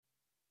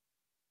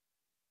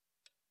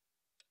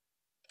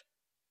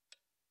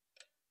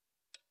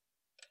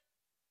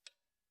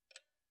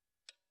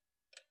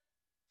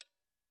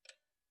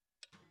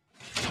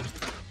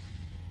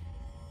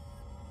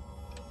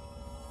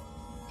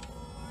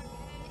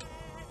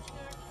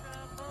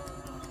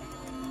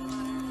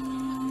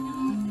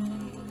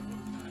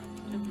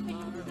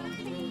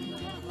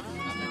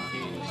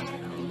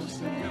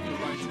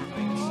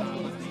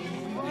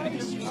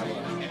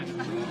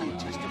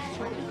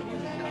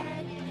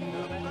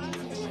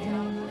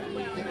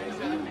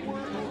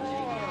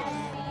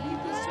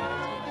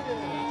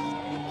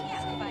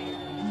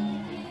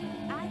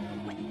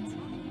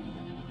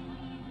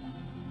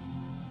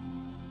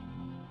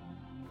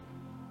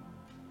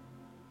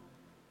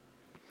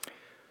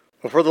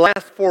Well, for the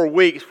last 4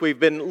 weeks, we've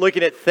been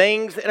looking at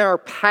things in our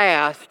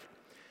past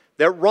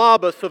that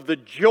rob us of the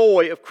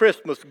joy of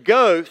Christmas,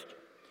 ghost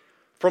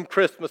from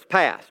Christmas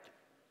past.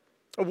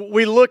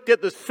 We looked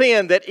at the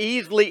sin that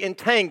easily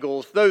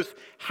entangles, those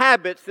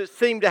habits that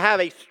seem to have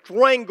a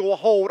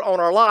stranglehold on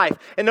our life.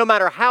 And no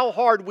matter how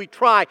hard we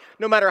try,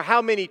 no matter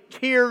how many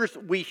tears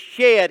we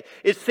shed,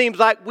 it seems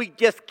like we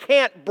just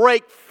can't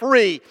break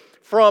free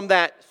from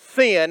that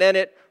sin, and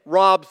it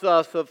robs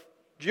us of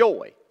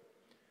joy.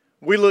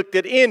 We looked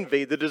at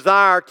envy, the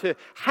desire to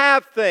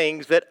have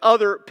things that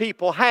other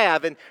people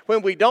have. And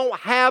when we don't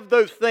have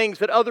those things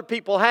that other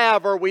people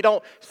have, or we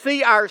don't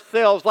see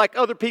ourselves like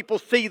other people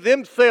see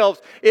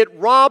themselves, it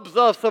robs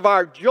us of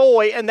our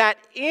joy. And that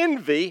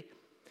envy,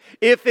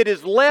 if it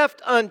is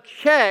left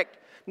unchecked,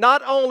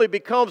 not only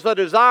becomes a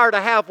desire to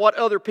have what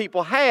other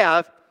people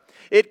have,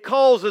 it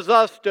causes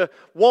us to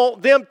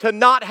want them to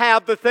not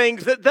have the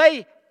things that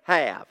they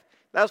have.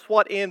 That's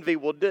what envy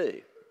will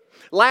do.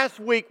 Last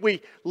week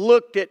we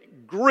looked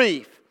at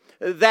grief,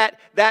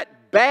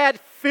 that bad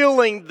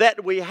feeling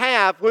that we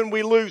have when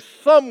we lose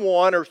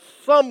someone or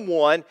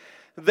someone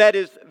that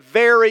is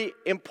very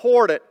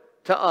important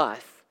to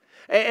us.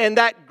 And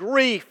that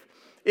grief,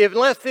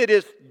 unless it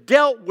is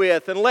dealt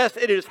with, unless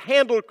it is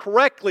handled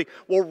correctly,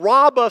 will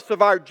rob us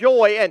of our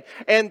joy.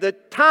 And the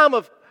time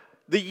of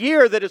the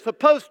year that is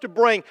supposed to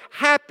bring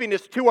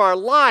happiness to our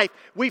life,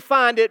 we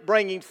find it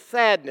bringing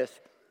sadness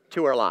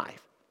to our life.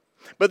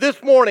 But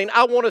this morning,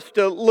 I want us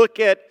to look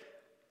at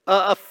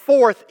a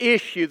fourth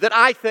issue that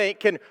I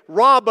think can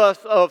rob us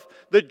of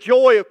the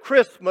joy of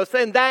Christmas,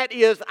 and that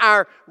is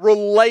our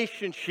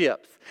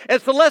relationships. And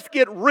so let's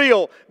get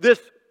real this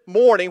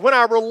morning. When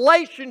our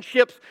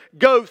relationships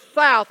go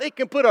south, it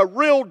can put a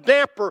real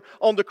damper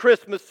on the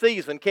Christmas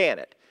season, can't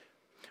it?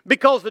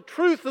 Because the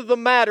truth of the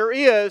matter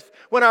is,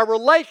 when our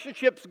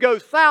relationships go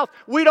south,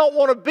 we don't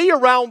want to be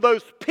around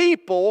those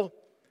people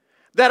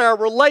that our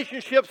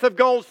relationships have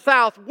gone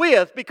south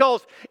with,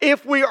 because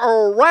if we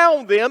are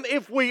around them,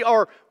 if we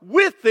are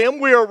with them,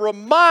 we are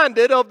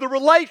reminded of the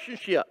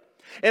relationship.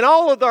 And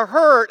all of the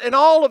hurt and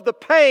all of the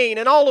pain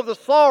and all of the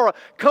sorrow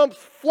comes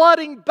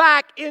flooding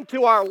back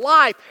into our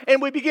life, and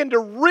we begin to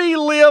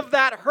relive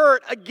that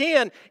hurt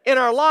again in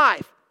our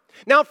life.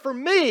 Now for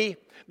me,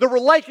 the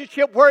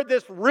relationship where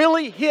this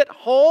really hit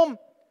home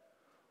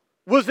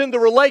was in the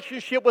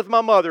relationship with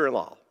my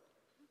mother-in-law.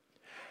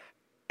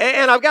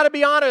 And I've got to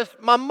be honest,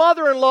 my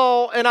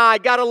mother-in-law and I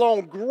got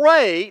along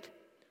great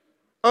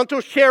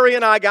until Sherry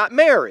and I got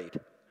married.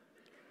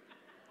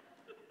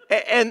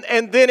 And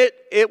then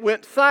it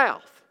went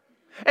south.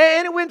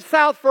 And it went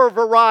south for a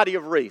variety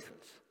of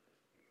reasons.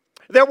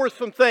 There were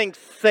some things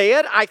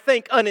said, I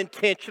think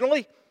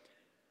unintentionally,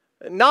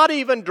 not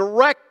even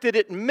directed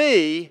at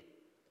me,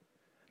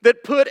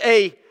 that put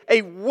a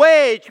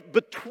wedge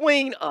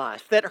between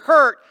us, that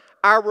hurt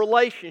our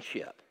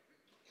relationship.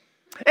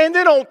 And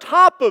then on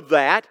top of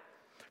that,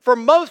 for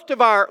most of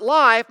our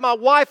life, my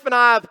wife and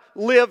I have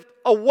lived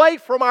away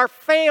from our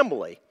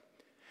family.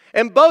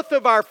 And both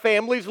of our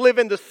families live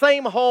in the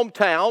same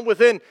hometown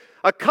within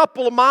a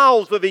couple of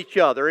miles of each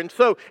other. And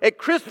so at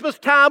Christmas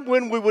time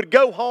when we would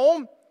go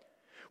home,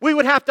 we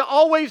would have to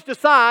always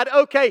decide,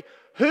 okay,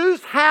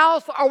 whose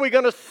house are we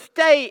going to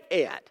stay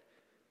at?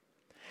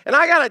 And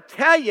I got to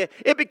tell you,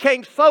 it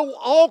became so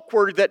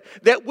awkward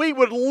that we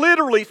would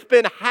literally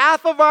spend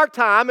half of our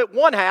time at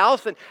one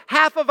house and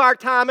half of our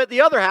time at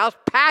the other house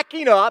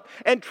packing up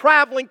and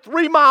traveling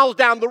 3 miles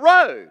down the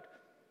road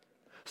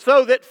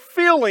so that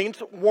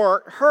feelings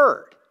weren't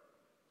hurt.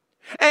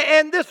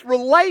 And this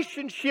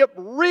relationship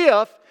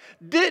rift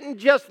didn't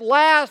just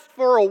last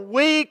for a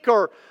week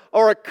or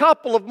a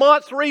couple of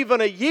months or even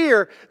a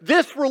year.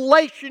 This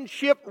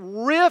relationship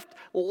rift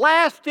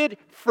lasted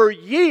for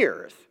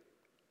years.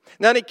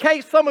 Now, in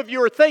case some of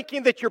you are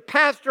thinking that your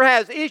pastor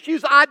has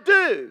issues, I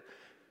do.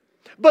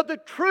 But the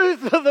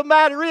truth of the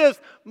matter is,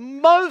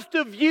 most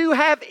of you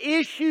have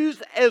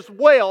issues as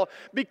well,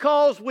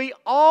 because we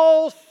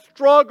all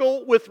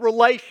struggle with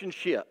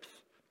relationships.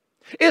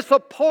 It's a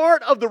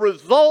part of the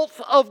results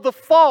of the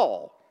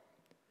fall.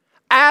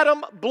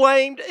 Adam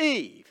blamed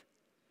Eve.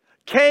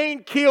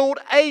 Cain killed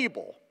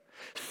Abel.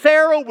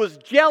 Sarah was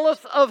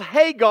jealous of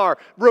Hagar.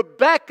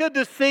 Rebekah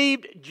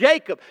deceived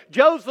Jacob.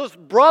 Joseph's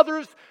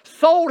brothers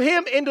sold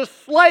him into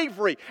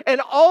slavery.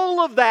 And all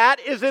of that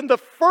is in the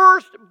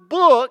first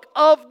book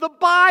of the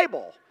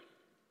Bible.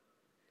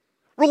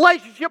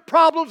 Relationship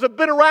problems have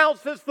been around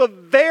since the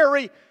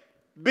very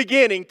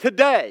beginning.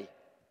 Today,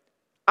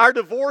 our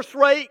divorce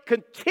rate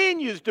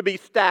continues to be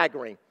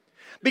staggering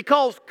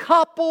because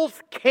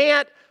couples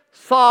can't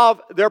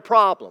solve their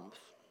problems.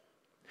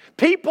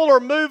 People are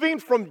moving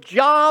from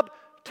job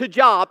to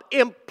job,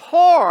 in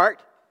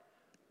part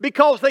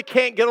because they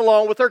can't get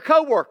along with their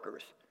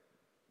coworkers.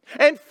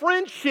 And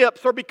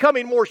friendships are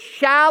becoming more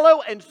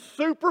shallow and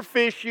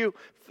superficial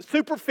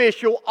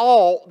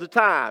all the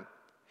time.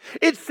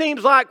 It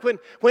seems like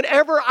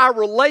whenever our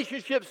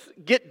relationships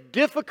get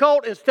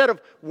difficult, instead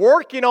of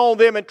working on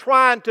them and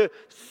trying to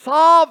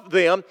solve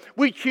them,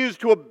 we choose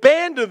to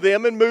abandon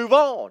them and move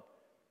on.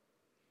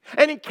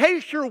 And in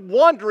case you're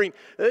wondering,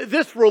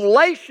 this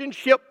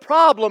relationship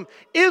problem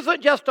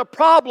isn't just a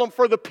problem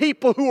for the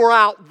people who are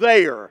out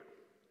there.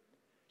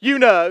 You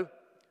know,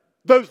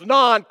 those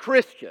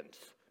non-Christians.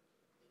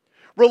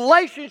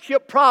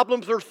 Relationship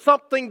problems are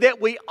something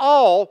that we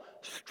all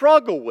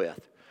struggle with.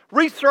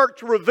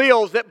 Research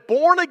reveals that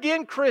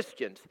born-again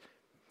Christians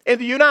in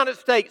the United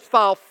States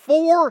file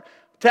 4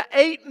 to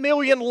 8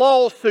 million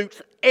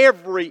lawsuits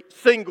every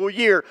single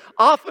year,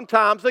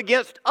 oftentimes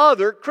against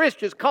other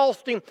Christians,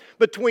 costing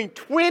between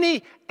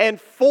 $20 and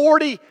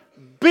 $40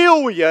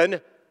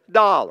 billion.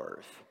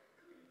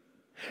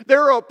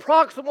 There are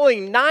approximately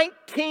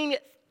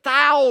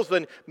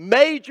 19,000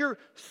 major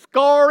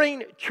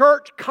scarring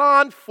church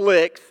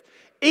conflicts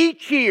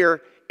each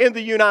year in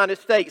the United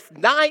States.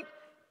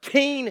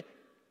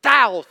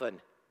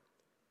 19,000.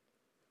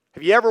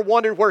 Have you ever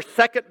wondered where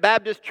Second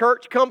Baptist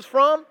Church comes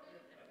from?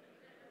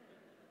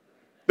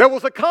 There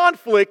was a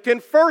conflict in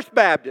First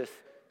Baptist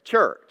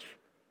Church.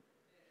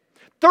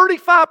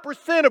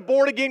 35% of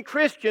born-again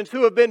Christians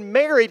who have been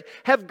married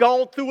have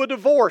gone through a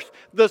divorce,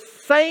 the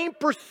same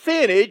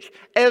percentage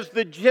as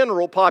the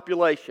general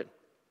population.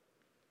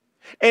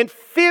 And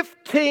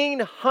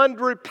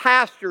 1,500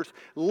 pastors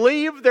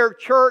leave their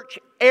church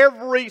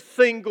every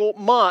single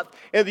month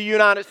in the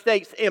United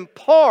States, in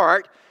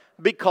part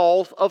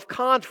because of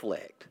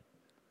conflict.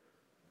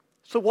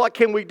 So what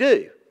can we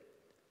do?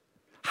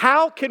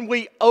 How can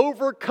we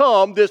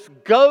overcome this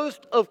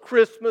ghost of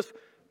Christmas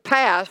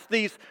past,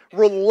 these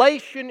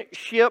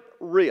relationship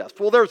risks?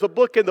 Well, there's a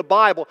book in the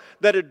Bible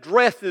that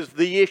addresses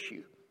the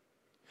issue.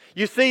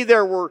 You see,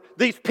 there were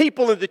these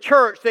people in the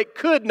church that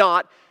could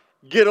not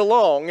get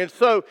along. And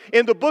so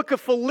in the book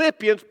of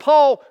Philippians,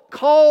 Paul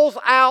calls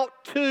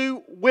out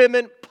 2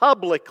 women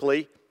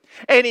publicly,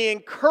 and he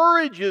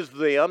encourages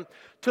them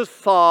to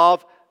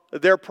solve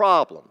their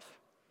problems.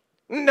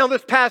 Now,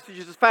 this passage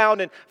is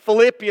found in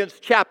Philippians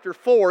chapter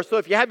 4. So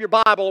if you have your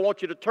Bible, I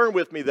want you to turn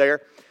with me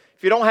there.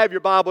 If you don't have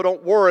your Bible,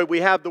 don't worry. We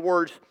have the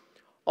words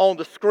on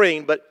the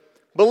screen. But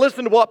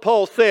listen to what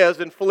Paul says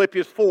in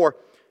Philippians 4,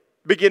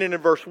 beginning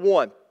in verse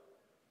 1.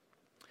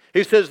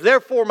 He says,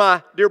 "Therefore,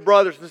 my dear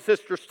brothers and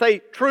sisters, stay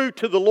true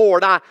to the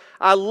Lord. I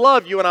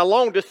love you and I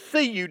long to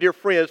see you, dear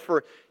friends,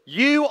 for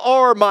you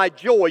are my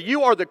joy.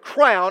 You are the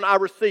crown I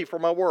receive for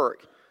my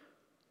work.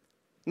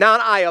 Now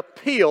I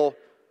appeal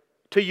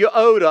to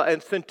Euodia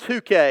and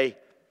Syntyche,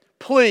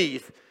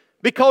 please,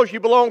 because you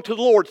belong to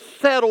the Lord,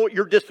 settle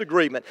your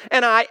disagreement.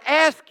 And I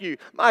ask you,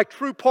 my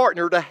true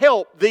partner, to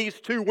help these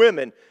 2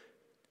 women.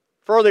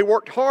 For they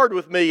worked hard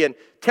with me in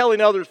telling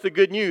others the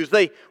good news.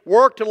 They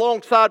worked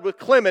alongside with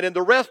Clement and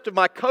the rest of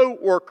my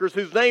co-workers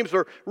whose names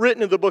are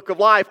written in the book of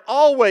life.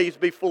 Always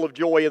be full of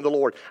joy in the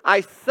Lord.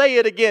 I say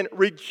it again,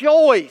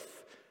 rejoice.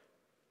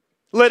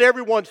 Let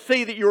everyone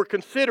see that you are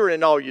considerate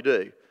in all you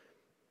do.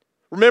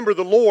 Remember,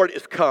 the Lord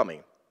is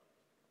coming.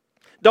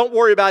 Don't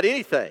worry about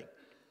anything.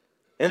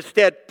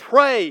 Instead,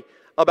 pray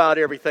about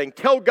everything.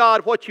 Tell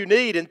God what you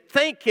need and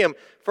thank Him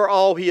for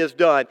all He has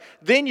done.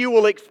 Then you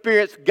will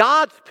experience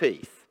God's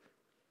peace,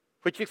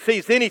 which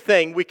exceeds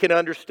anything we can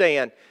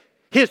understand.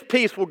 His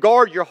peace will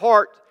guard your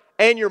heart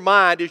and your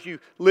mind as you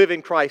live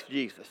in Christ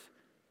Jesus.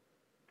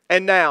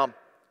 And now,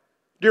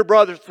 dear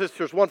brothers and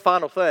sisters, one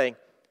final thing.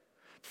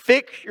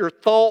 Fix your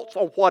thoughts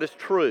on what is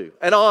true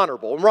and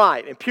honorable and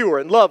right and pure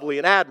and lovely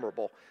and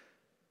admirable.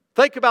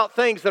 Think about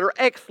things that are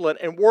excellent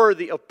and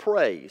worthy of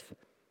praise.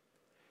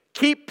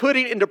 Keep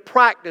putting into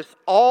practice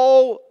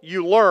all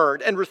you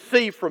learned and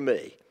received from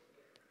me.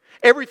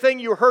 Everything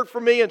you heard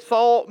from me and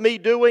saw me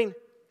doing,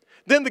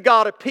 then the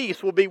God of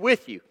peace will be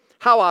with you.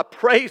 How I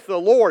praise the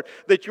Lord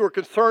that you are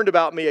concerned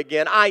about me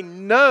again. I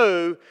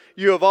know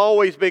you have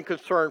always been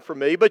concerned for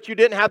me, but you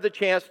didn't have the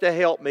chance to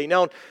help me.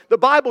 Now, the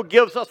Bible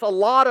gives us a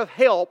lot of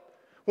help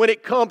when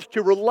it comes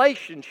to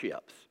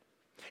relationships.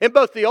 In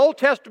both the Old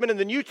Testament and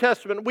the New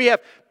Testament, we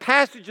have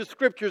passages,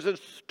 scriptures, and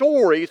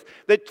stories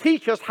that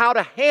teach us how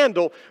to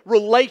handle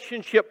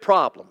relationship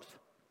problems.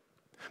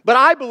 But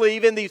I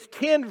believe in these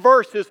 10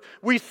 verses,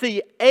 we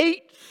see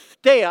 8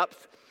 steps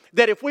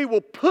that if we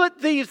will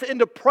put these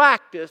into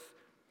practice,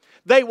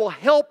 they will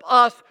help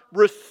us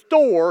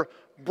restore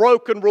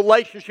broken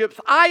relationships.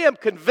 I am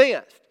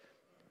convinced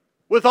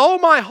with all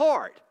my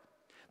heart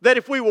that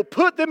if we will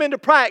put them into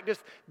practice,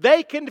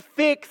 they can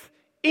fix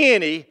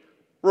any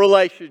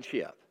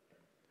relationship.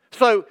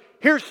 So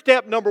here's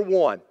step number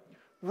 1.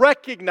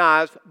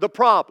 Recognize the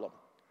problem.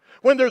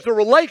 When there's a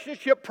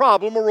relationship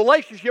problem, a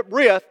relationship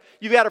rift,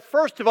 you've got to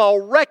first of all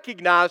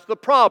recognize the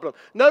problem.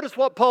 Notice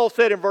what Paul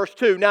said in verse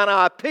 2. Now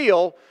I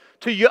appeal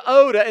to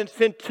Euodia and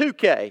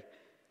Syntyche.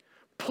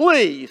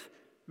 Please,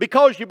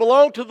 because you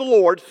belong to the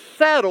Lord,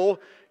 settle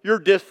your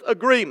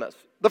disagreements.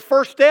 The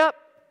first step,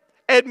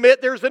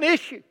 admit there's an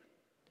issue.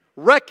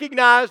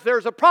 Recognize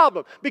there's a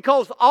problem.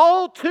 Because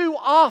all too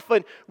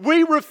often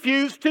we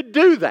refuse to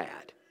do that.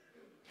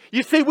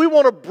 You see, we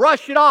want to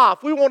brush it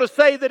off. We want to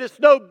say that it's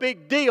no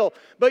big deal.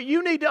 But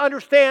you need to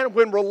understand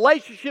when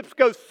relationships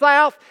go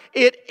south,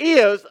 it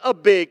is a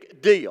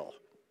big deal.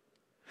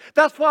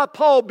 That's why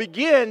Paul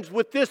begins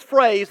with this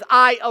phrase,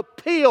 I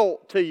appeal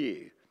to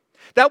you.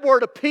 That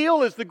word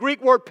appeal is the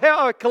Greek word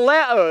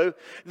kaleo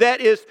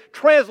that is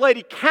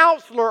translated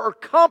counselor or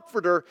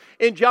comforter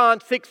in John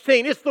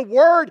 16. It's the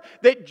word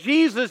that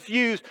Jesus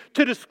used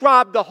to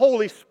describe the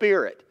Holy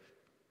Spirit.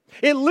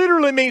 It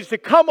literally means to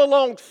come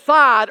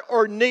alongside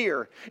or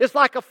near. It's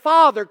like a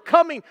father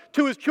coming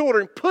to his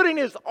children, putting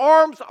his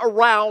arms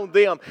around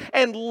them,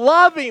 and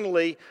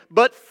lovingly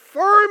but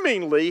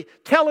firmly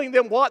telling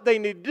them what they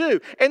need to do.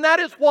 And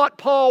that is what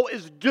Paul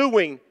is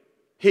doing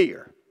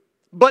here.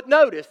 But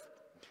notice,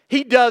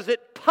 he does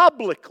it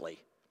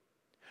publicly.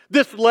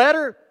 This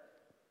letter,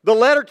 the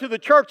letter to the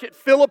church at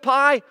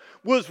Philippi,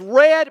 was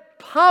read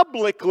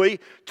publicly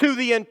to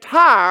the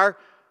entire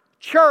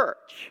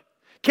church.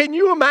 Can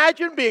you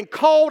imagine being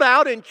called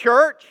out in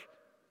church?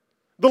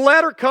 The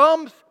letter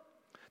comes,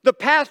 the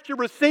pastor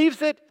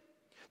receives it,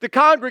 the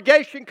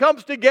congregation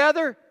comes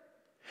together,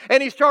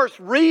 and he starts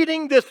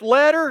reading this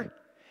letter,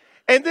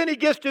 and then he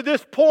gets to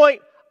this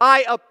point,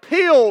 I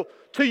appeal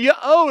to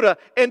Euodia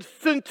and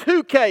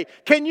Syntyche.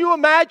 Can you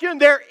imagine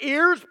their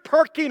ears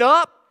perking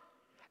up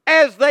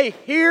as they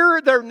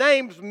hear their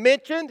names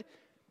mentioned?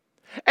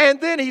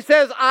 And then he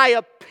says, I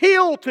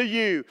appeal to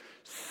you,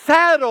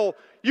 settle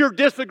your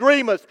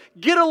disagreements,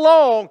 get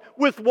along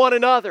with one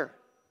another.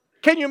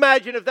 Can you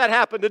imagine if that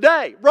happened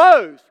today?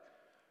 Rose,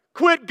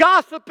 quit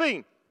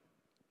gossiping.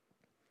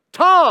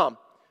 Tom,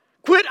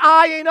 quit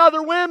eyeing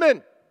other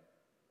women.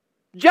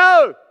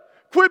 Joe,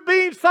 quit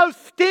being so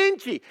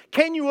stingy.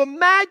 Can you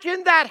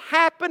imagine that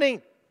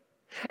happening?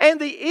 And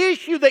the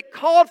issue that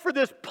called for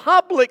this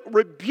public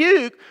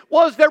rebuke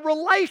was their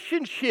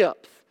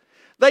relationships.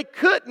 They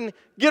couldn't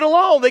get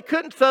along. They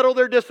couldn't settle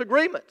their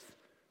disagreements.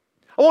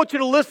 I want you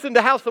to listen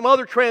to how some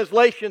other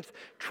translations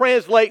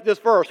translate this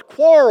verse.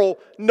 Quarrel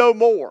no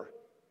more.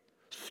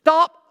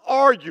 Stop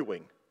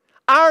arguing.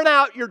 Iron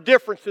out your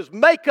differences.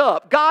 Make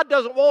up. God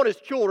doesn't want His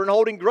children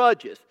holding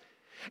grudges.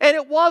 And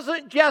it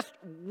wasn't just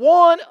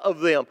one of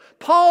them.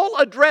 Paul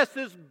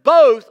addresses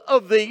both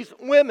of these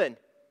women.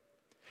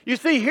 You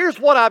see, here's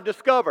what I've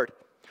discovered.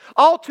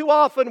 All too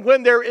often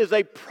when there is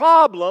a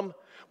problem,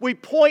 we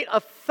point a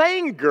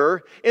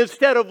finger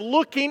instead of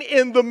looking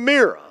in the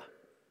mirror.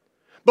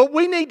 But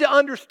we need to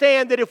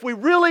understand that if we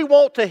really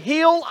want to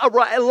heal a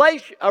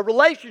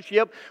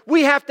relationship,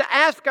 we have to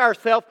ask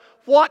ourselves,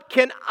 what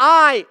can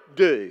I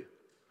do?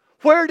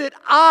 Where did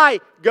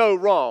I go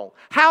wrong?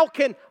 How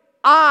can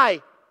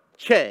I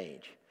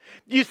change?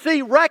 You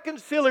see,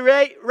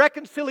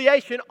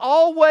 reconciliation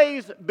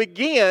always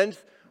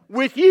begins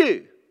with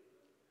you.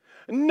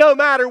 No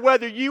matter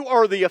whether you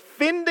are the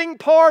offending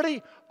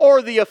party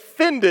or the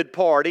offended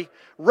party,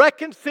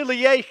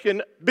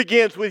 reconciliation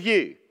begins with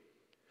you.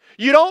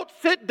 You don't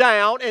sit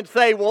down and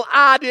say, well,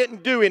 I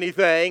didn't do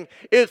anything.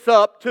 It's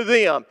up to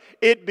them.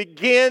 It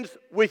begins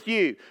with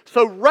you.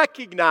 So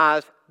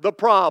recognize the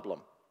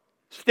problem.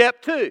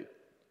 Step 2,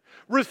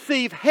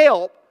 receive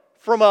help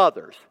from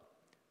others.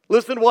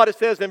 Listen to what it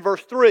says in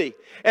verse 3.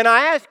 And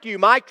I ask you,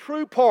 my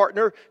true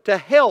partner, to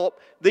help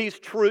these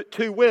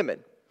two women.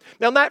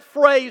 Now that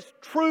phrase,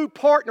 true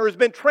partner, has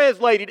been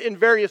translated in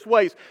various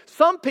ways.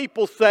 Some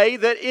people say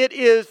that it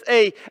is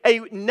a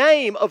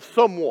name of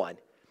someone.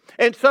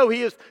 And so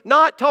he is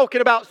not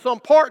talking about some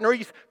partner.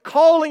 He's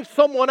calling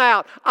someone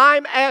out.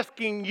 I'm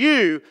asking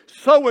you,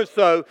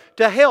 so-and-so,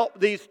 to help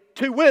these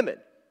two women.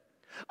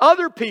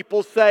 Other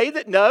people say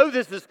that no,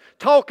 this is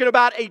talking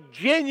about a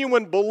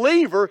genuine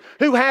believer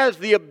who has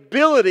the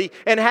ability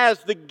and has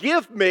the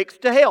gift mix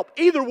to help.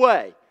 Either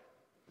way,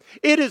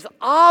 it is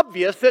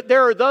obvious that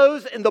there are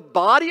those in the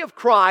body of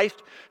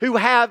Christ who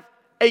have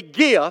a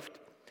gift.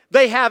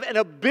 They have an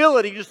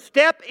ability to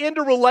step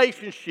into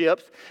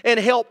relationships and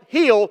help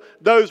heal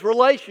those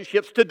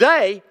relationships.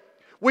 Today,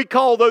 we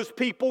call those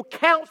people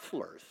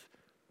counselors.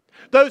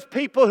 Those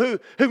people who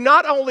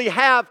not only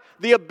have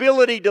the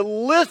ability to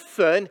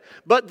listen,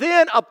 but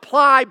then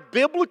apply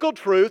biblical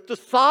truth to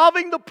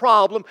solving the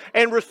problem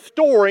and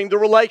restoring the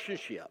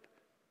relationship.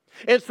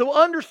 And so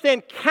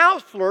understand,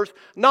 counselors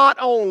not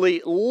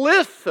only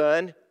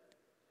listen,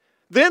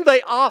 then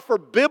they offer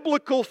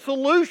biblical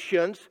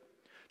solutions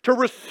to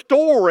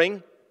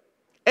restoring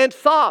and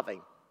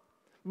solving.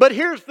 But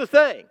here's the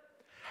thing.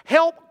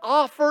 Help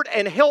offered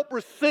and help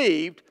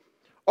received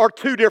are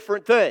two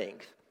different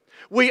things.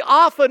 We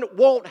often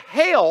want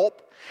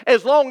help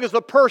as long as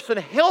the person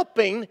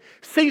helping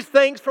sees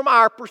things from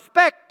our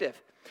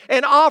perspective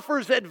and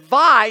offers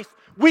advice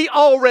we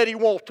already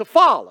want to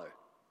follow.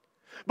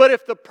 But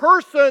if the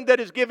person that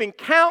is giving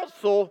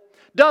counsel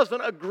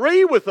doesn't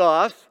agree with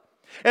us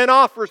and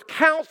offers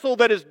counsel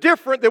that is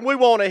different than we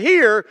want to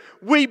hear,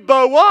 we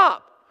bow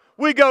up.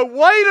 We go,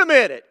 wait a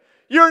minute,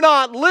 you're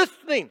not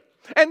listening.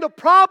 And the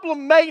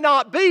problem may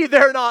not be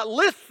they're not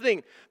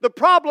listening. The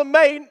problem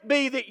may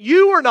be that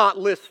you are not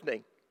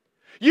listening.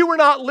 You are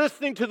not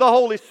listening to the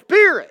Holy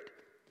Spirit.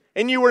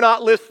 And you are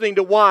not listening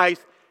to wise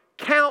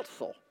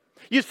counsel.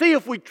 You see,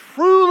 if we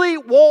truly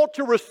want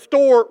to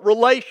restore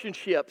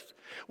relationships,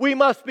 we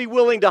must be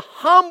willing to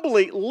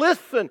humbly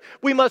listen.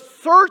 We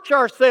must search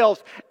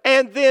ourselves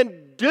and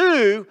then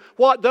do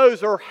what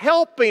those who are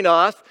helping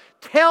us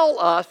tell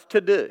us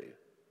to do.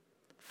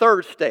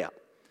 Third step,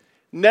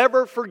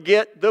 never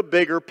forget the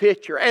bigger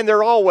picture. And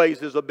there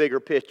always is a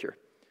bigger picture.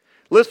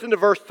 Listen to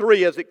verse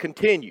 3 as it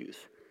continues.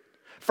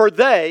 For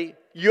they,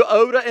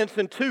 Euodia and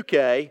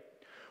Syntyche,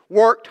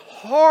 worked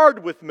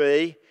hard with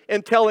me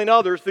in telling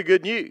others the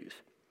good news.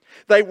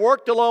 They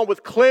worked along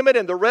with Clement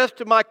and the rest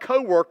of my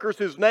co-workers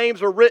whose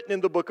names are written in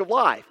the book of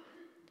life.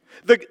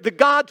 The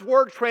God's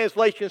Word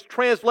translations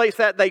translates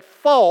that they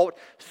fought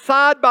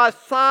side by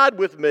side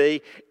with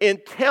me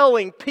in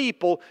telling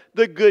people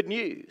the good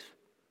news.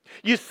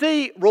 You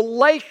see,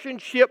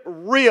 relationship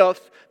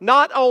rifts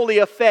not only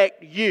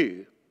affect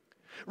you.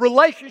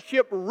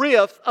 Relationship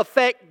rifts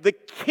affect the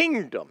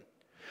kingdom.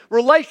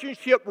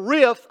 Relationship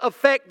rifts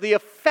affect the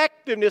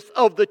effectiveness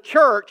of the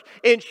church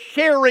in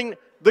sharing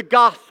the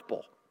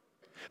gospel.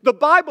 The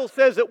Bible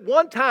says at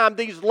one time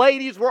these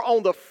ladies were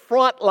on the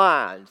front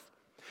lines.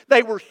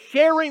 They were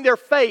sharing their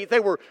faith. They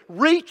were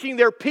reaching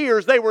their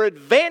peers. They were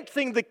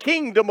advancing the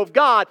kingdom of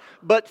God.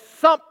 But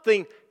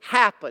something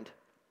happened.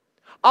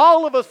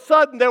 All of a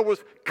sudden there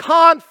was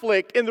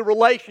conflict in the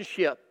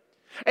relationship.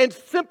 And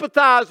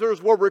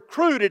sympathizers were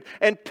recruited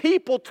and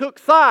people took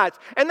sides.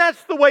 And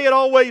that's the way it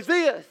always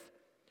is.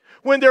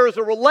 When there is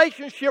a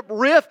relationship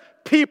rift,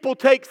 people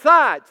take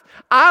sides.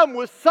 I'm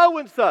with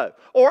so-and-so,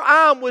 or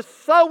I'm with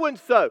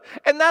so-and-so.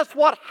 And that's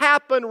what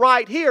happened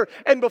right here.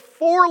 And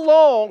before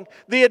long,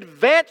 the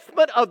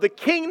advancement of the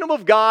kingdom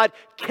of God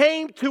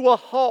came to a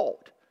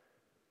halt.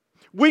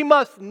 We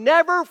must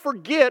never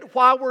forget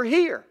why we're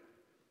here.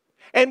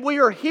 And we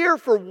are here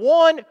for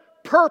one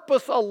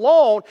purpose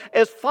alone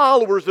as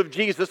followers of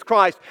Jesus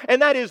Christ.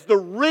 And that is to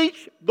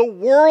reach the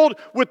world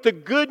with the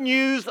good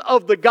news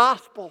of the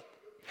gospel.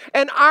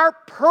 And our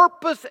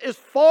purpose is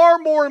far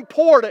more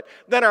important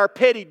than our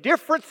petty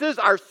differences,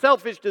 our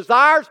selfish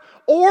desires,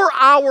 or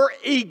our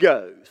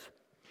egos.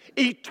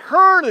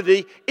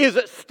 Eternity is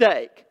at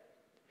stake.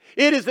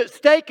 It is at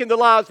stake in the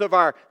lives of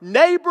our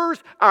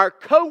neighbors, our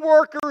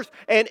co-workers,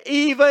 and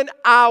even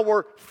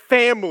our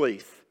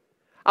families.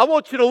 I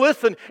want you to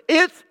listen.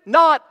 It's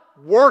not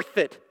worth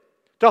it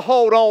to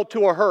hold on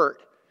to a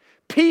hurt.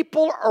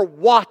 People are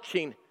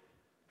watching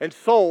and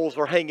souls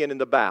are hanging in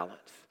the balance.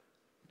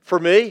 For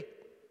me,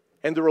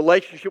 and the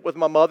relationship with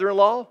my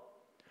mother-in-law,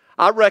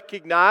 I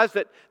recognize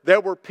that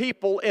there were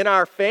people in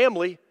our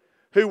family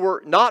who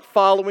were not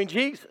following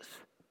Jesus.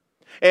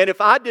 And if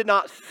I did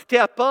not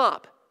step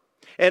up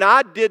and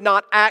I did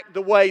not act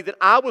the way that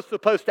I was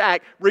supposed to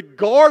act,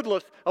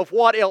 regardless of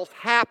what else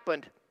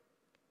happened,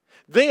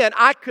 then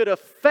I could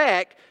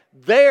affect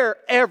their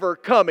ever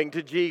coming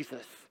to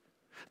Jesus.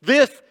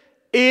 This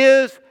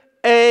is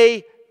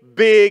a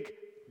big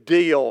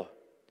deal.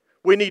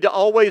 We need to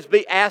always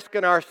be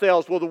asking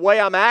ourselves, will the way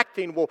I'm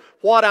acting, will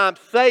what I'm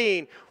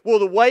saying, will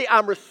the way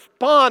I'm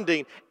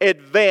responding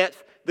advance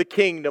the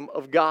kingdom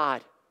of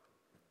God?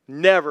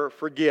 Never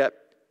forget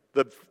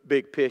the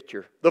big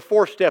picture. The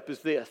fourth step is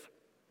this.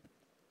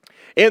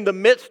 In the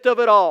midst of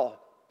it all,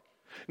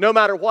 no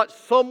matter what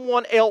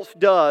someone else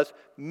does,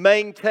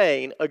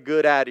 maintain a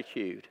good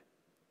attitude.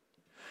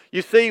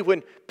 You see,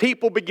 when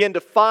people begin to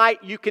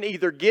fight, you can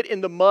either get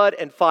in the mud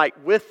and fight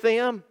with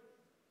them,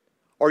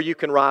 or you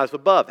can rise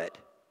above it.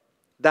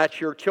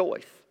 That's your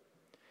choice.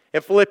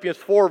 In Philippians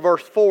 4,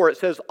 verse 4, it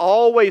says,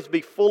 always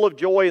be full of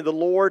joy in the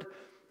Lord.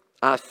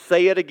 I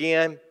say it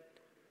again,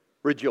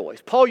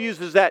 rejoice. Paul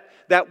uses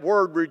that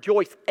word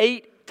rejoice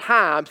 8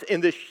 times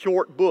in this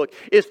short book.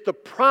 It's the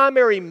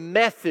primary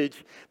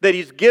message that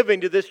he's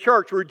giving to this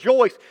church.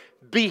 Rejoice,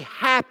 be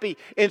happy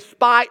in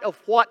spite of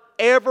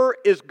whatever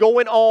is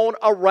going on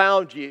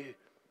around you.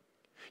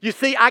 You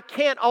see, I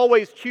can't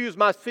always choose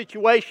my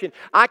situation.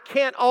 I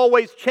can't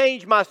always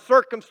change my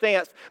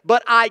circumstance,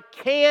 but I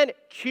can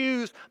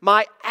choose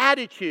my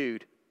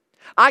attitude.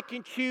 I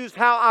can choose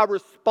how I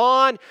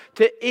respond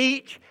to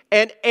each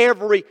and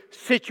every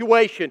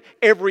situation,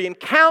 every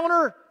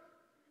encounter,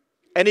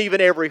 and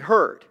even every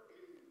hurt.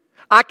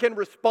 I can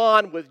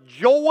respond with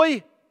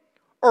joy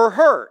or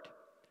hurt.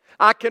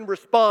 I can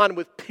respond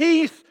with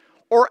peace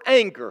or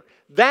anger.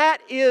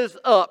 That is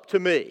up to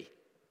me.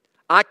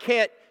 I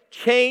can't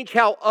change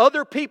how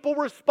other people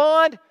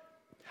respond.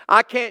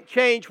 I can't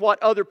change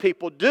what other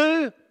people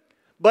do.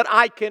 But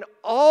I can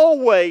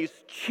always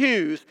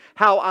choose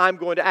how I'm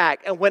going to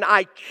act. And when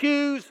I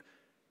choose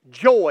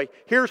joy,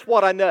 here's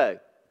what I know.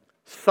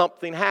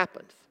 Something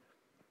happens.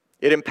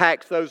 It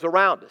impacts those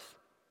around us.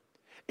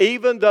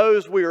 Even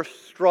those we are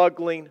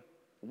struggling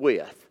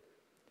with.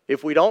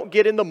 If we don't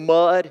get in the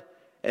mud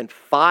and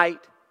fight,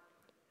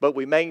 but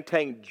we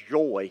maintain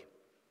joy,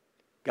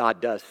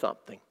 God does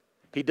something.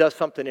 He does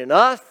something in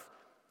us,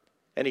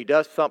 and He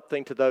does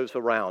something to those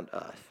around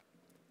us.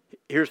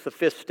 Here's the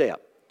fifth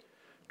step.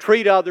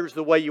 Treat others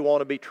the way you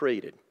want to be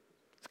treated.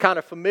 It's kind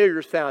of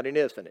familiar sounding,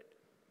 isn't it?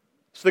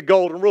 It's the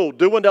golden rule.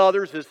 Do unto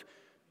others as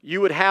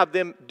you would have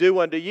them do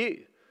unto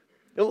you.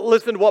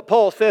 Listen to what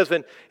Paul says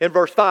in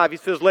verse 5. He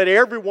says, let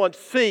everyone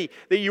see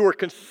that you are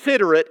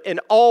considerate in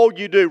all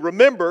you do.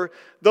 Remember,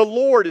 the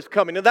Lord is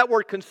coming. And that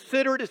word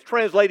considerate is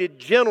translated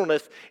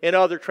gentleness in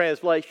other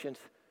translations.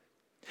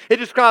 It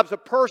describes a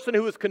person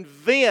who is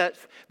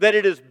convinced that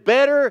it is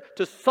better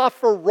to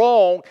suffer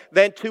wrong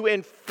than to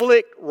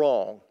inflict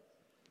wrong.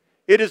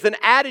 It is an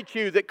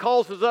attitude that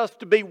causes us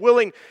to be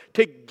willing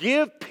to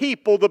give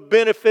people the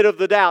benefit of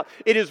the doubt.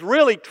 It is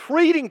really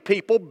treating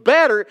people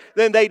better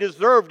than they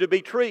deserve to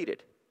be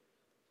treated.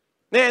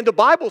 And the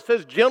Bible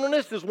says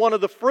gentleness is one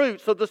of the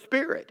fruits of the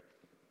Spirit.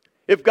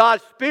 If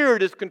God's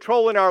Spirit is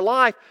controlling our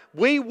life,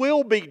 we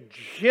will be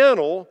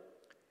gentle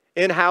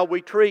in how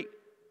we treat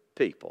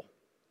people.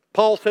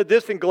 Paul said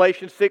this in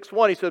Galatians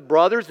 6:1. He said,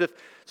 brothers, if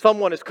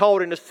someone is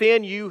caught in a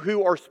sin, you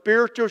who are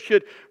spiritual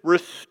should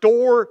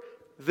restore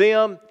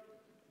them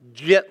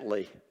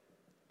gently.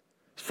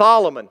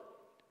 Solomon,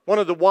 one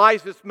of the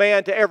wisest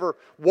men to ever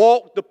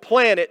walk the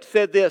planet,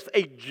 said this,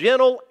 a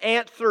gentle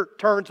answer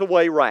turns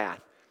away wrath.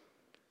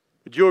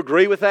 Would you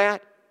agree with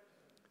that?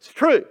 It's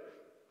true.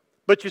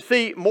 But you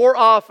see, more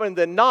often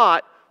than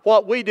not,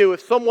 what we do,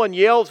 if someone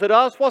yells at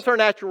us, what's our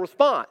natural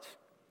response?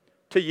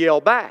 To yell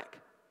back.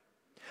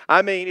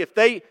 I mean, if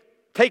they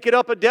take it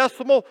up a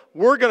decimal,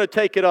 we're going to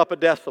take it up a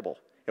decimal.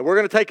 And we're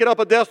going to take it up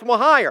a decimal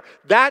higher.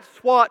 That's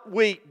what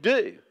we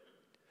do.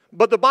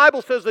 But the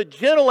Bible says a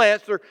gentle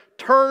answer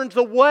turns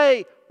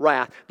away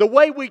wrath. The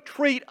way we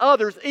treat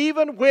others,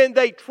 even when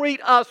they treat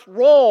us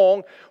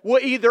wrong, will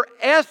either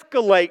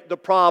escalate the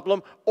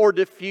problem or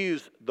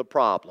diffuse the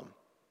problem.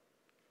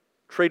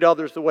 Treat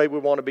others the way we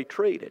want to be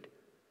treated.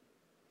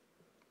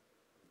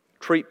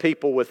 Treat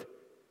people with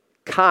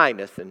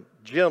kindness and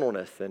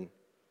gentleness and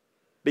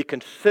be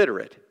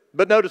considerate.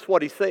 But notice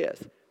what he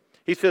says.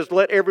 He says,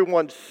 let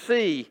everyone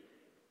see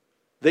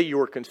that you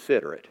are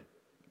considerate.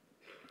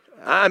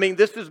 I mean,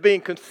 this is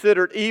being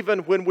considered even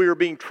when we are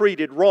being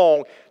treated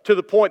wrong to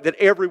the point that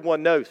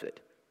everyone knows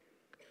it.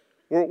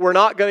 We're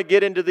not going to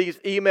get into these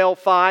email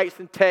fights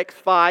and text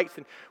fights,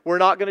 and we're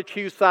not going to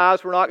choose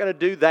sides. We're not going to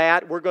do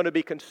that. We're going to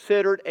be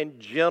considerate and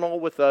gentle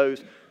with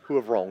those who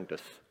have wronged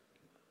us,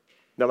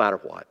 no matter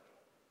what.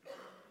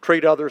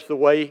 Treat others the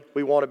way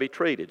we want to be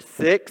treated.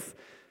 6,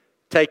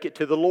 take it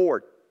to the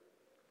Lord.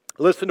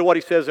 Listen to what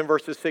he says in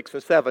verses 6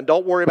 and 7.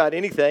 Don't worry about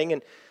anything,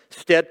 and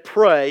instead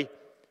pray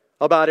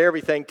about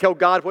everything. Tell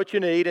God what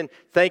you need and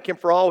thank Him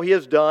for all He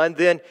has done.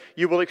 Then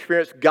you will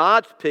experience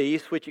God's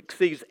peace, which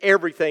exceeds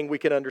everything we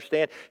can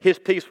understand. His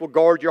peace will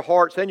guard your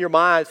hearts and your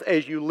minds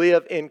as you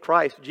live in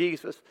Christ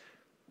Jesus.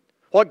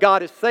 What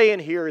God is saying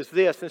here is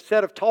this.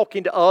 Instead of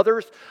talking to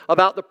others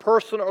about the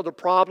person or the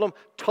problem,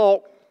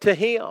 talk to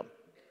Him.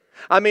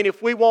 I mean,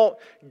 if we want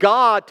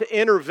God to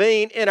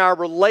intervene in our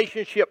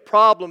relationship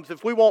problems,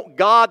 if we want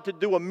God to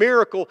do a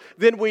miracle,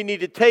 then we need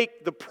to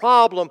take the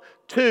problem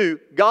to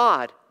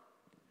God.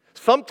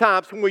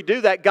 Sometimes when we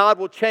do that, God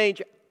will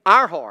change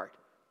our heart.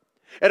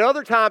 At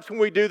other times when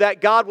we do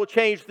that, God will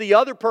change the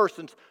other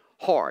person's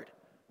heart.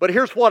 But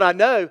here's what I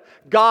know.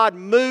 God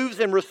moves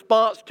in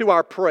response to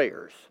our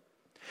prayers.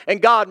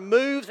 And God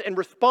moves in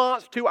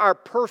response to our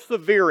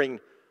persevering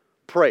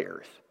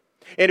prayers.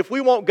 And if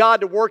we want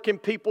God to work in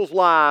people's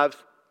lives,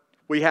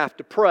 we have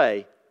to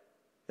pray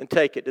and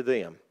take it to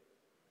them.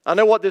 I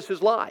know what this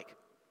is like.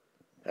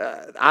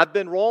 I've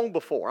been wrong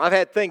before. I've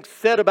had things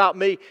said about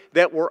me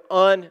that were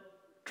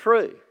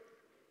untrue.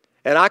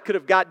 And I could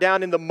have got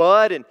down in the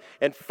mud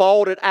and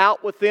fought it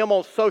out with them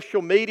on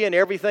social media and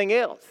everything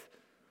else.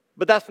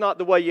 But that's not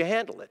the way you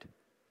handle it.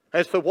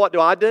 And so what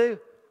do?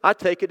 I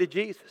take it to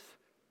Jesus.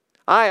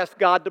 I ask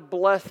God to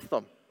bless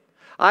them.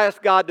 I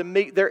ask God to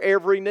meet their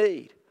every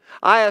need.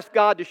 I ask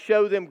God to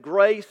show them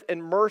grace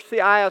and mercy.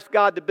 I ask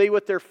God to be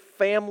with their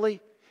family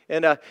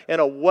in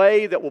a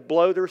way that will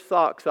blow their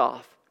socks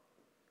off.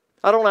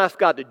 I don't ask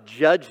God to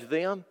judge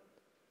them.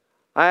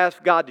 I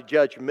ask God to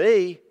judge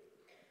me,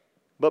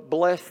 but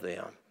bless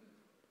them.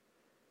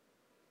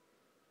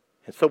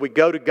 And so we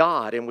go to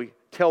God and we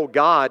tell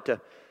God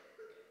to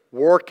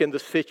work in the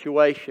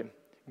situation.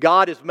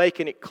 God is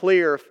making it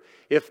clear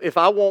if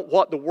I want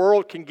what the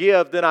world can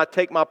give, then I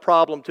take my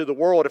problem to the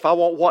world. If I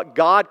want what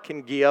God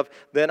can give,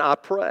 then I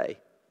pray.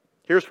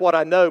 Here's what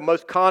I know.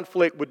 Most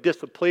conflict would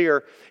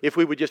disappear if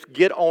we would just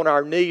get on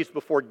our knees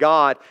before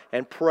God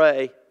and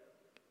pray.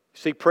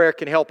 See, prayer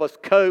can help us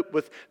cope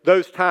with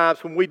those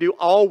times when we do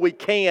all we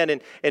can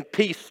and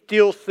peace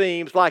still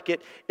seems like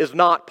it is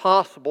not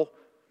possible.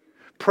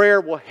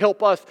 Prayer will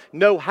help us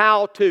know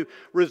how to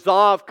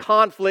resolve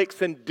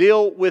conflicts and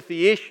deal with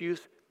the issues.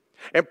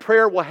 And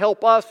prayer will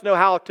help us know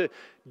how to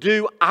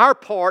do our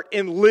part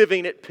in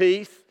living at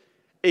peace,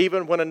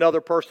 even when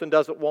another person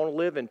doesn't want to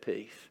live in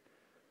peace.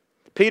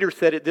 Peter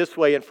said it this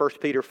way in 1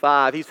 Peter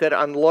 5. He said,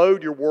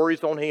 unload your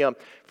worries on Him,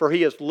 for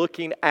He is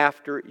looking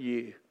after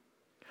you.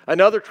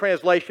 Another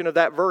translation of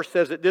that verse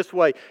says it this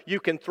way. You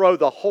can throw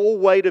the whole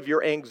weight of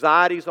your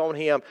anxieties on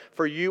Him,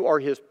 for you are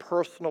His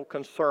personal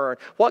concern.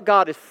 What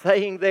God is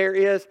saying there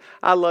is,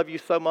 I love you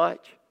so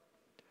much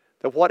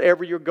that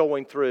whatever you're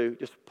going through,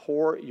 just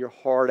pour your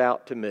heart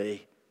out to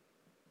me.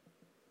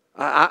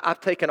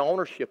 I've taken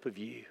ownership of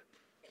you.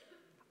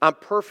 I'm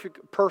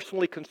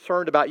personally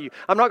concerned about you.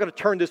 I'm not going to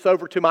turn this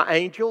over to my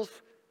angels.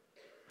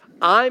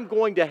 I'm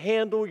going to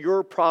handle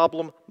your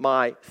problem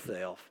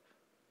myself.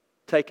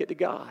 Take it to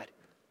God.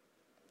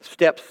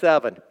 Step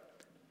 7,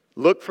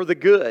 look for the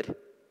good.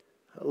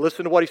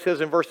 Listen to what he says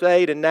in verse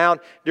 8. And now,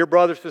 dear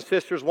brothers and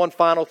sisters, one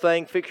final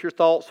thing. Fix your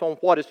thoughts on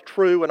what is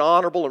true and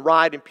honorable and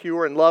right and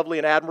pure and lovely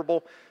and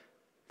admirable.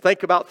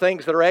 Think about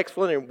things that are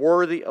excellent and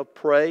worthy of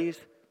praise.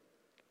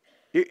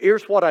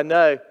 Here's what I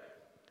know.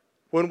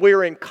 When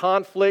we're in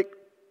conflict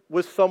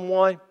with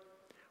someone,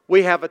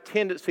 we have a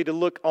tendency to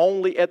look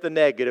only at the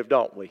negative,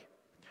 don't we?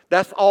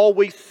 That's all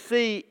we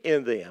see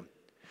in them.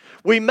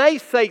 We may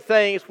say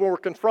things when we're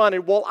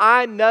confronted, well,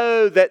 I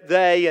know that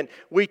they, and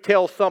we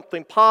tell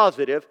something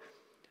positive,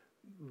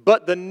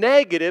 but the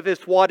negative is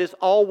what is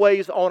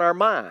always on our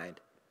mind.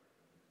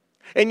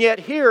 And yet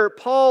here,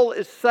 Paul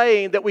is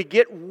saying that we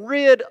get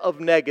rid of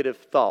negative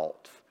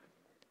thoughts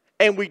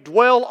and we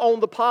dwell on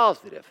the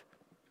positive.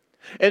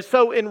 And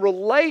so in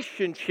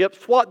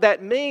relationships, what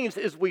that means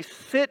is we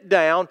sit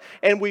down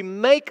and we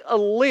make a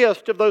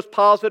list of those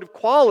positive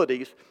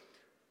qualities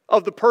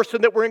of the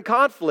person that we're in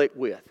conflict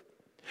with.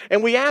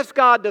 And we ask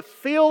God to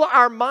fill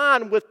our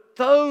mind with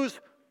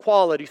those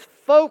qualities,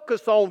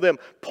 focus on them,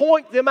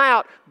 point them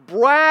out,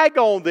 brag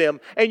on them,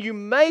 and you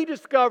may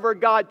discover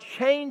God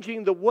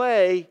changing the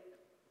way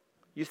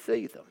you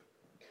see them.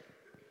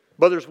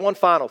 But there's one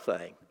final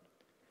thing,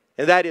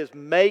 and that is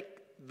make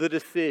the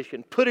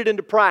decision. Put it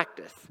into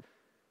practice.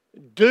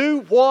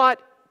 Do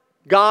what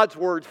God's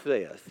Word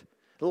says.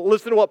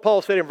 Listen to what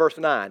Paul said in verse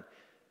 9.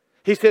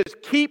 He says,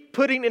 keep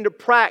putting into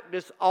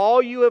practice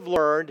all you have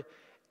learned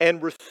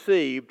and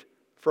received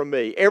from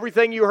me.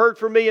 Everything you heard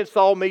from me and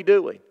saw me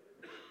doing.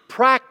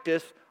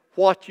 Practice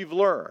what you've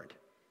learned.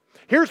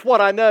 Here's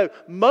what I know.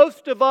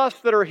 Most of us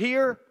that are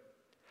here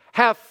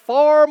have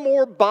far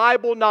more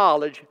Bible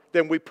knowledge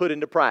than we put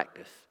into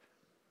practice.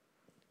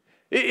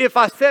 If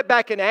I sat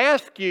back and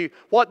asked you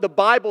what the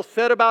Bible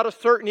said about a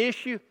certain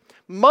issue,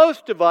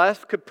 most of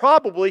us could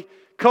probably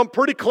come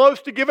pretty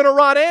close to giving a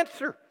right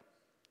answer.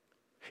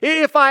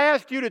 If I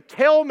asked you to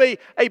tell me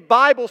a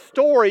Bible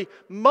story,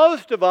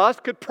 most of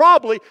us could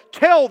probably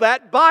tell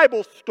that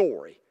Bible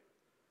story.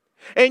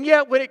 And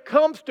yet when it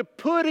comes to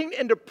putting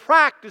into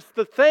practice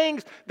the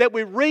things that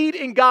we read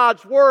in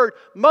God's Word,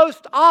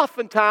 most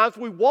oftentimes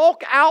we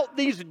walk out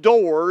these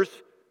doors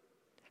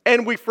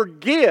and we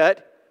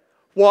forget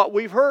what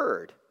we've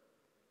heard.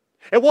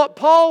 And what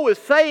Paul is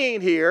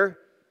saying here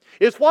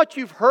is what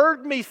you've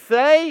heard me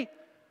say,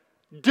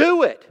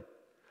 do it.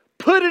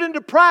 Put it into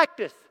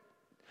practice.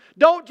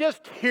 Don't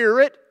just hear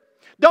it.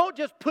 Don't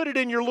just put it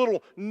in your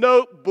little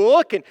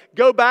notebook and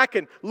go back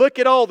and look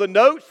at all the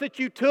notes that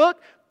you took.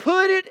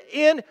 Put it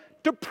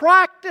into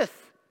practice,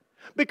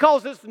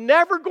 because it's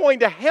never going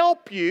to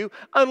help you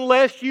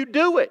unless you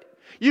do it.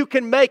 You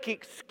can make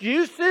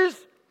excuses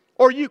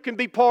or you can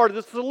be part of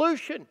the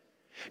solution.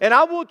 And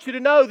I want you to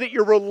know that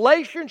your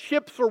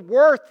relationships are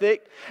worth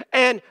it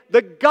and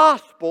the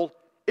gospel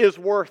is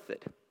worth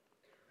it.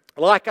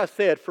 Like I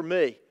said, for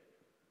me,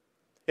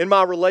 in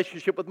my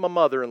relationship with my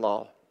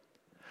mother-in-law,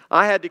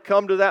 I had to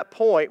come to that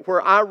point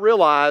where I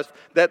realized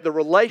that the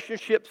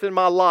relationships in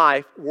my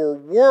life were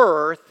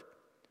worth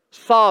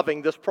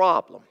solving this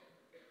problem.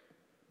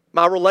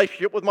 My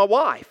relationship with my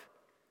wife.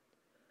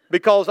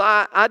 Because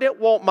I didn't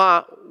want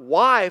my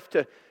wife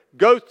to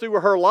go through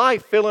her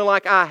life feeling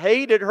like I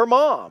hated her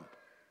mom.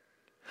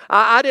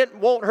 I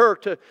didn't want her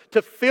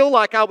to feel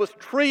like I was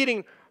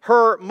treating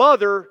her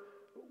mother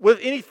with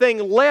anything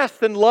less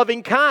than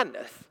loving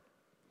kindness.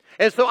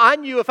 And so I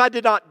knew if I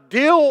did not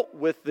deal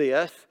with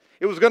this,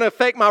 it was going to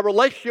affect my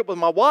relationship with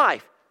my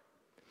wife.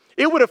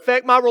 It would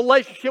affect my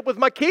relationship with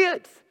my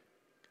kids.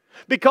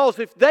 Because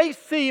if they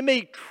see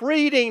me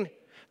treating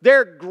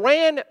their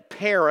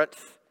grandparents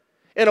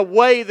in a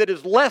way that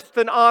is less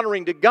than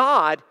honoring to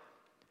God,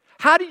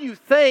 how do you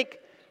think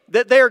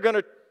that they're going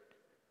to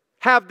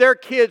have their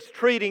kids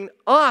treating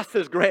us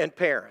as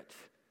grandparents?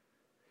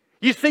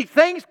 You see,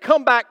 things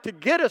come back to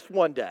get us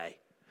one day.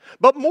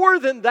 But more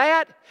than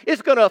that,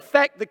 it's going to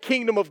affect the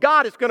kingdom of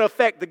God. It's going to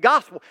affect the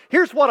gospel.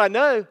 Here's what I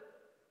know.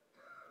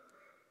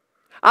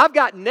 I've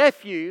got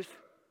nephews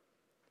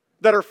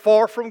that are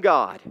far from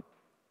God.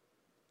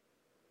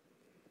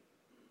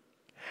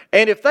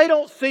 And if they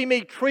don't see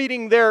me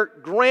treating their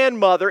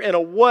grandmother in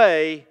a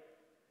way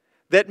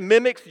that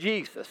mimics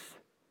Jesus,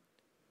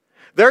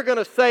 they're going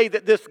to say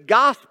that this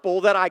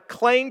gospel that I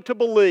claim to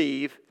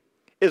believe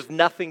is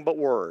nothing but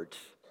words.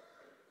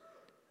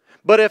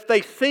 But if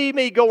they see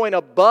me going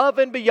above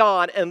and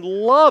beyond and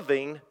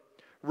loving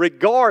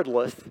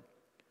regardless,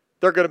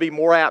 they're going to be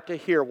more apt to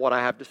hear what I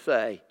have to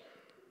say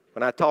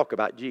when I talk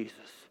about Jesus.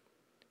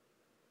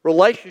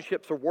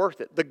 Relationships are worth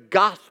it. The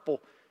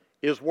gospel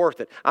is worth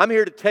it. I'm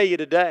here to tell you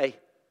today,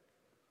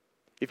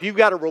 if you've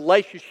got a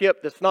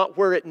relationship that's not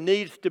where it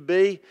needs to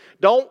be,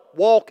 don't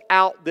walk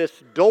out this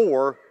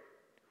door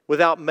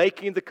without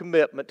making the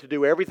commitment to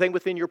do everything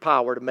within your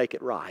power to make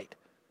it right.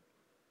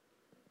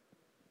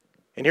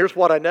 And here's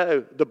what I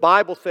know. The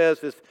Bible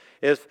says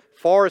as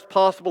far as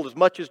possible, as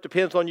much as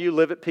depends on you,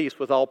 live at peace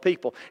with all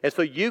people. And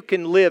so you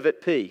can live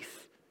at peace.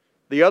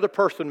 The other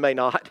person may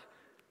not,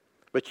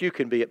 but you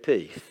can be at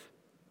peace.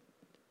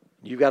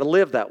 You've got to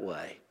live that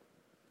way.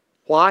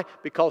 Why?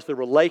 Because the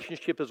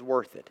relationship is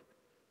worth it.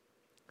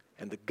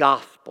 And the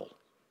gospel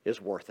is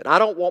worth it. I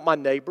don't want my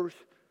neighbors.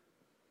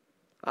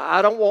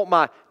 I don't want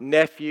my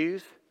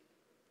nephews.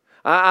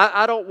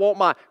 I don't want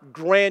my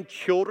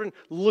grandchildren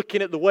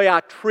looking at the way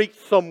I treat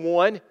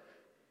someone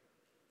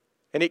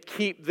and it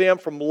keep them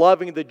from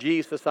loving the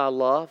Jesus I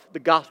love. The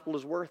gospel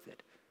is worth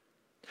it.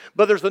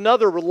 But there's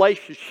another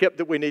relationship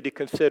that we need to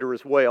consider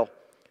as well,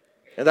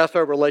 and that's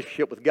our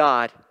relationship with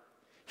God.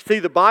 See,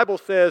 the Bible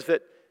says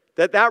that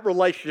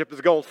relationship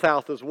has gone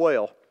south as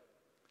well.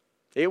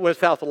 It went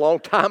south a long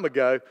time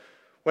ago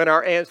when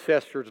our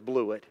ancestors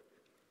blew it.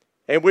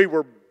 And we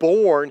were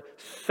born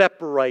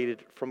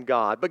separated from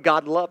God. But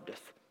God loved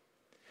us.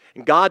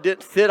 And God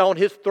didn't sit on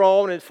His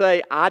throne and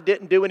say, I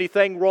didn't do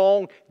anything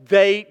wrong,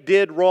 they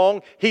did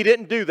wrong. He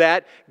didn't do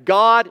that.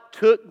 God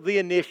took the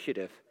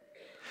initiative.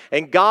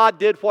 And God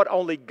did what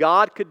only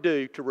God could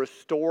do to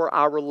restore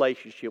our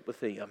relationship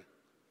with Him.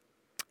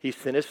 He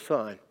sent His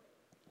Son,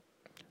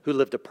 who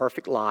lived a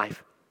perfect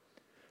life,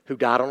 who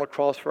died on a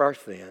cross for our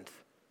sins,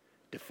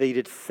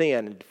 defeated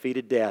sin and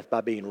defeated death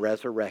by being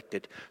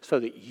resurrected so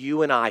that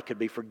you and I could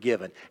be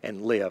forgiven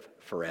and live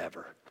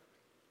forever.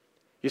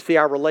 You see,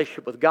 our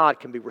relationship with God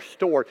can be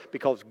restored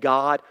because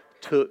God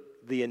took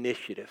the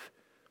initiative.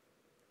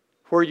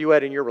 Where are you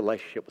at in your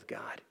relationship with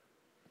God?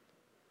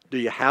 Do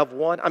you have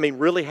one? I mean,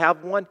 really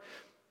have one?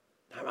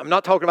 I'm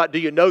not talking about do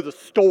you know the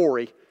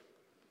story.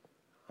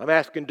 I'm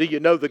asking, do you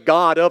know the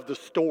God of the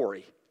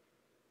story?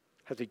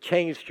 Has He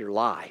changed your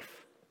life?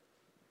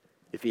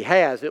 If He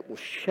has, it will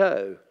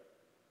show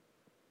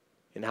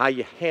in how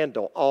you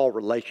handle all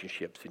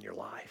relationships in your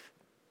life.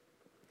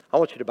 I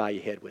want you to bow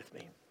your head with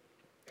me.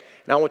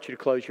 And I want you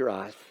to close your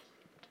eyes.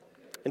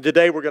 And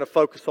today we're going to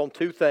focus on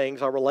two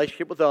things: our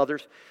relationship with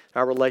others,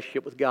 our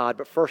relationship with God.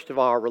 But first of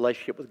all, our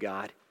relationship with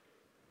God.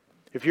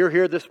 If you're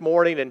here this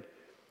morning and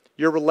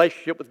your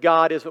relationship with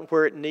God isn't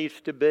where it needs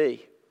to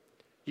be,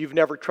 you've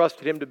never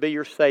trusted Him to be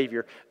your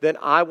Savior, then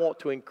I want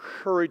to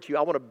encourage you,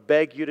 I want to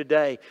beg you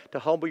today to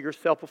humble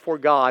yourself before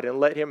God and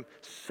let Him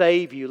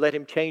save you, let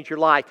Him change your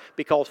life,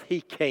 because He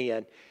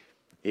can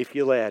if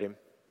you let Him.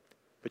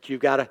 But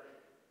you've got to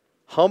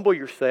humble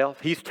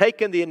yourself. He's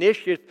taken the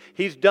initiative.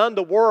 He's done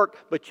the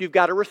work, but you've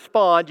got to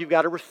respond. You've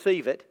got to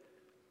receive it.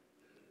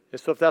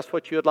 And so if that's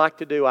what you would like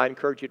to do, I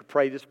encourage you to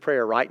pray this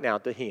prayer right now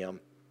to Him.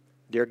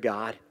 Dear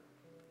God,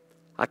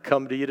 I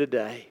come to you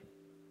today,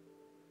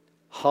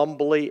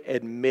 humbly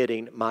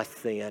admitting my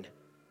sin.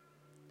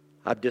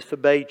 I've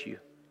disobeyed you.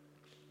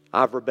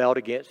 I've rebelled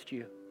against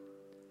you.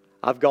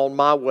 I've gone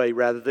my way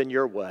rather than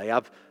your way.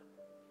 I've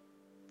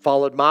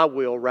followed my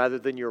will rather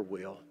than your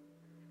will.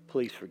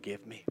 Please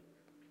forgive me.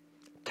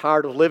 I'm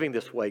tired of living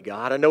this way,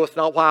 God. I know it's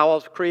not why I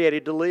was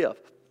created to live.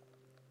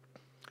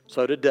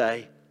 So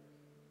today,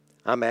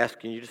 I'm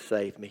asking you to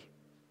save me.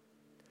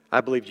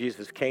 I believe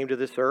Jesus came to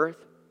this earth.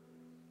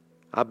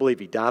 I believe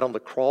He died on the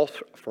cross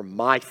for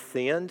my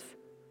sins.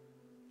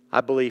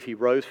 I believe He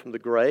rose from the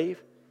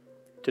grave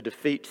to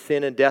defeat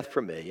sin and death for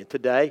me. And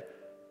today,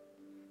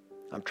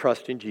 I'm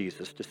trusting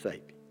Jesus to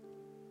save me.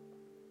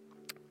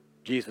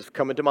 Jesus,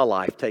 come into my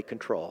life. Take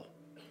control.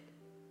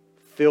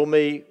 Fill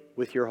me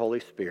with your Holy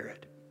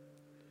Spirit.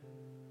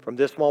 From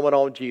this moment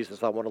on,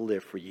 Jesus, I want to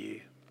live for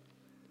you.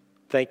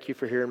 Thank you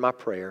for hearing my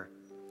prayer.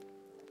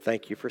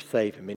 Thank you for saving me.